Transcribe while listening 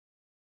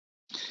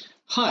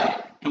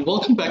Hi, and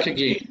welcome back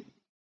again.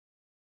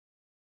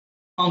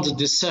 Under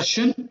this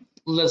session,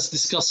 let's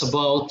discuss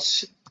about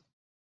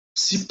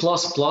C++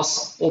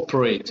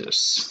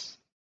 operators.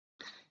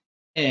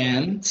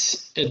 And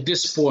at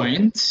this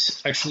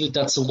point, actually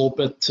that's a little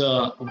bit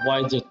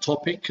wider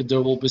topic.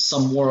 There will be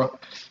some more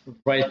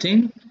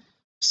writing.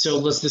 So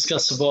let's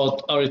discuss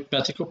about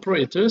arithmetic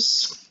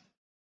operators.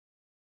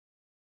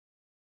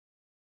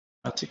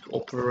 Okay.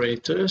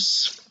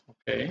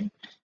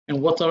 And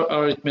what are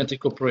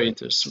arithmetic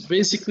operators? So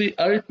basically,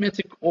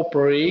 arithmetic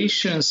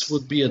operations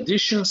would be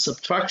addition,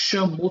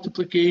 subtraction,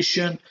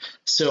 multiplication.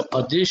 So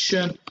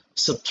addition,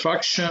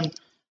 subtraction,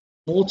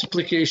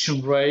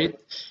 multiplication, right?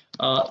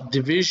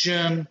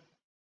 Division.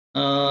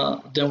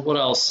 Then what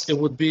else? It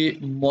would be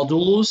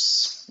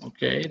modulus,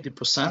 okay, the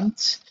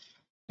percent.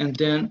 And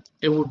then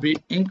it would be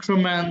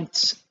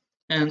increment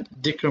and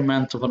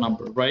decrement of a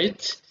number,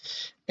 right?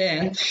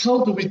 And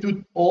how do we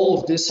do all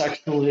of this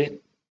actually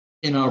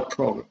in our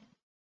program?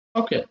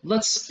 Okay,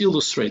 let's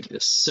illustrate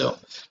this. So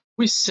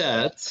we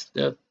said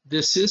that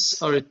this is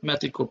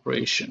arithmetic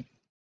operation.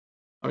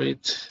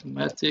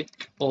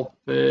 Arithmetic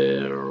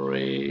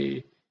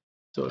operators,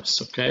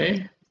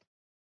 okay?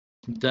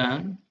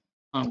 Then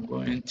I'm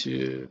going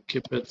to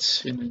keep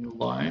it in a new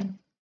line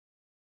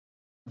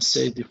and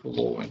say the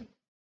following,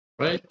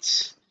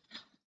 right?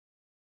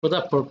 For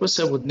that purpose,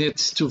 I would need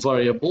two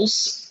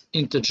variables,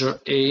 integer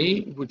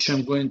a, which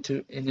I'm going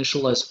to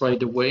initialize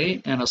right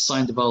away and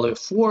assign the value of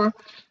 4,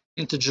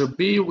 integer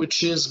b,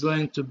 which is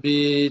going to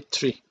be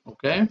 3,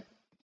 okay?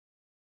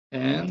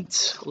 And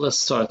let's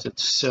start it.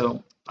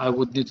 So I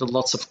would need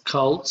lots of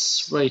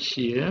counts right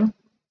here,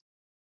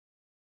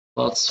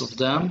 lots of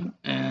them.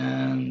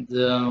 And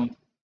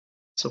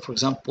so for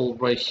example,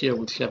 right here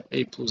we'd have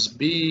a plus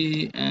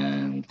b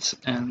and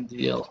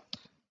ndl.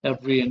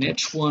 Every and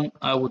each one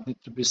I would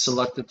need to be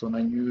selected on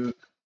a new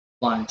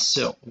line.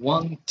 So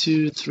 1,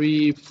 2,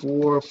 3,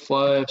 4,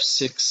 5,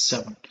 6,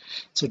 7.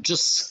 So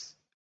just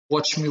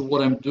watch me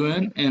what I'm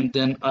doing, and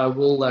then I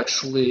will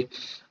actually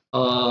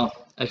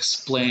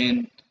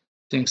explain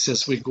things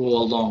as we go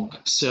along.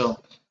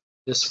 So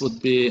this would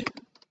be,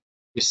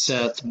 we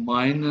set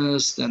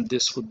minus, then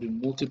this would be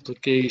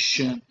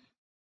multiplication,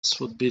 this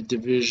would be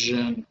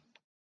division,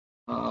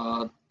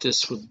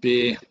 this would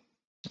be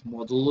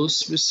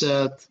modulus, we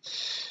said,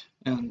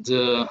 and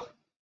then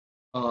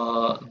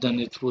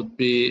it would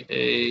be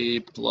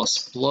a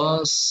plus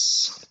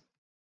plus,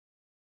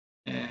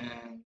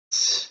 and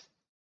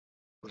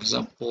for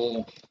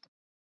example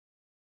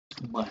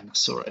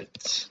minus. All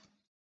right,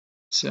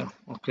 so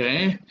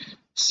okay,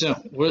 so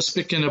we're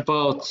speaking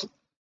about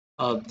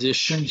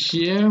addition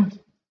here,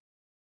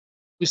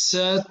 we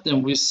said,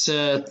 then we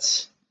said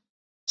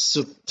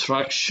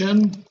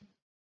subtraction,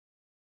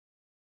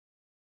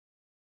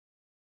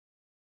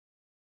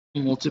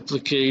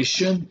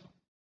 multiplication,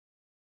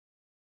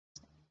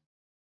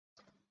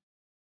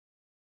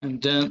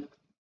 and then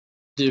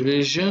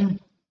division,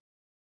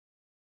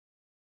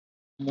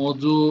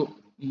 modulus,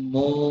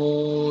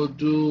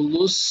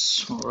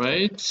 all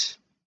right.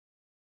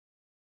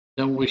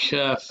 Then we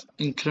have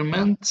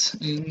increment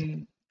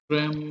a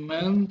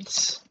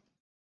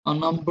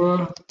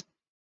number,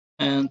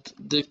 and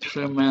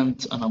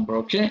decrement a number.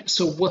 Okay,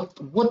 so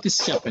what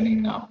is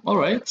happening now? All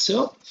right,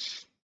 so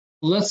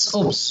let's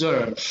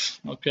observe.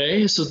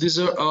 Okay, so these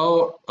are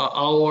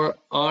our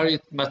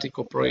arithmetic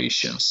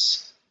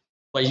operations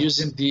by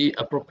using the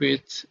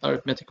appropriate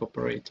arithmetic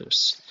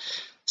operators.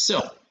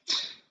 So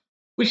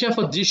we have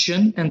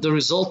addition, and the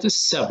result is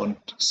 7.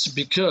 So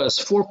because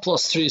 4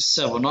 plus 3 is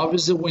 7.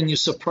 Obviously, when you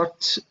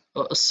subtract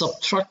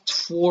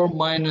 4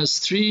 minus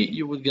 3,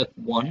 you will get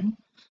 1.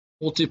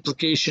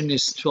 Multiplication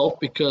is 12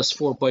 because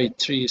 4 by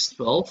 3 is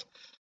 12.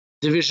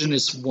 Division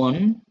is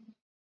 1.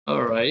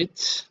 All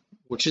right,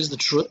 which is the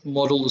truth.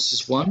 Modulus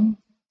is 1,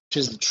 which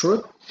is the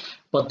truth.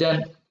 But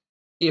then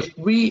if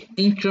we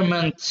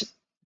increment,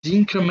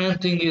 the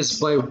incrementing is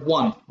by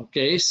 1,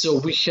 okay? So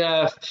we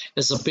have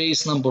as a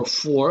base number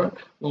 4.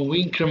 When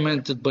we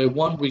increment it by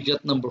 1, we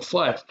get number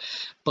 5.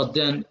 But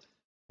then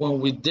when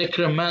we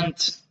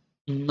decrement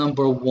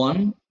number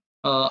 1,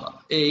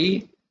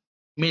 a,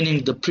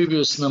 meaning the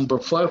previous number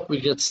 5, we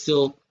get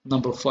still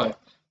number 5,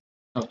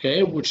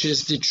 okay? Which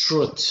is the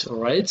truth, all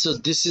right? So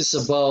this is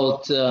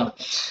about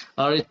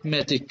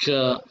arithmetic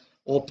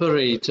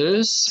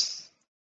operators.